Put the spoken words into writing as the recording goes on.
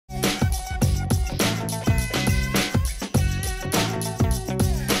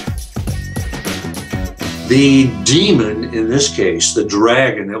The demon, in this case, the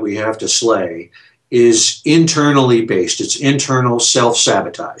dragon that we have to slay, is internally based. It's internal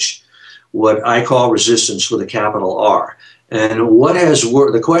self-sabotage, what I call resistance with a capital R. And what has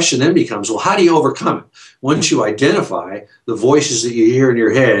worked, the question then becomes, well, how do you overcome it? Once you identify the voices that you hear in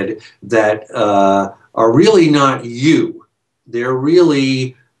your head that are really not you, they're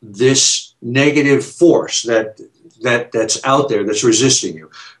really this negative force that's out there that's resisting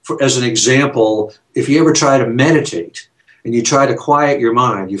you. As an example, if you ever try to meditate and you try to quiet your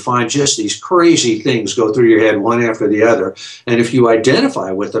mind, you find just these crazy things go through your head one after the other. And if you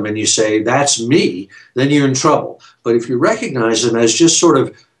identify with them and you say, that's me, then you're in trouble. But if you recognize them as just sort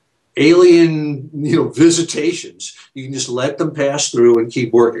of alien, visitations, you can just let them pass through and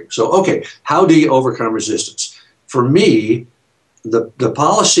keep working. So, okay, how do you overcome resistance? For me, the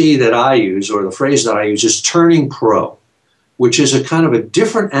policy that I use, or the phrase that I use, is turning pro, which is a kind of a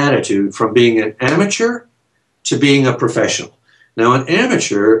different attitude from being an amateur to being a professional. Now, an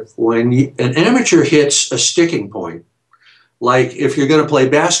amateur, when an amateur hits a sticking point, like if you're going to play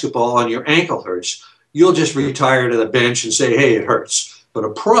basketball and your ankle hurts, you'll just retire to the bench and say, hey, it hurts. But a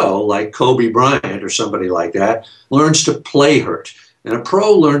pro, like Kobe Bryant or somebody like that, learns to play hurt. And a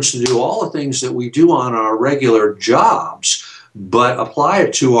pro learns to do all the things that we do on our regular jobs, but apply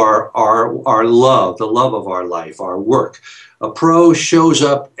it to our love, the love of our life, our work. A pro shows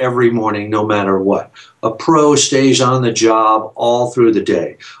up every morning no matter what. A pro stays on the job all through the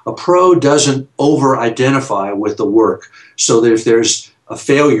day. A pro doesn't over-identify with the work so that if there's a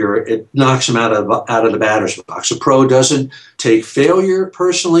failure, it knocks him out of the batter's box. A pro doesn't take failure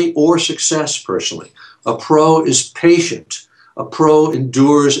personally or success personally. A pro is patient. A pro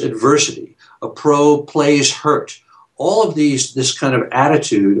endures adversity. A pro plays hurt. All of this kind of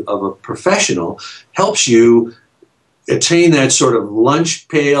attitude of a professional helps you attain that sort of lunch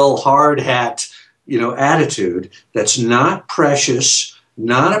pail, hard hat, attitude that's not precious,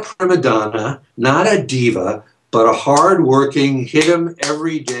 not a prima donna, not a diva, but a hard-working, hit 'em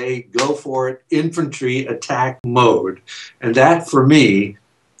every day, go for it, infantry attack mode. And that, for me,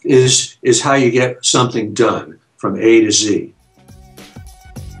 is how you get something done from A to Z.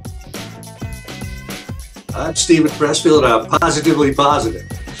 I'm Stephen Pressfield. I'm positively positive.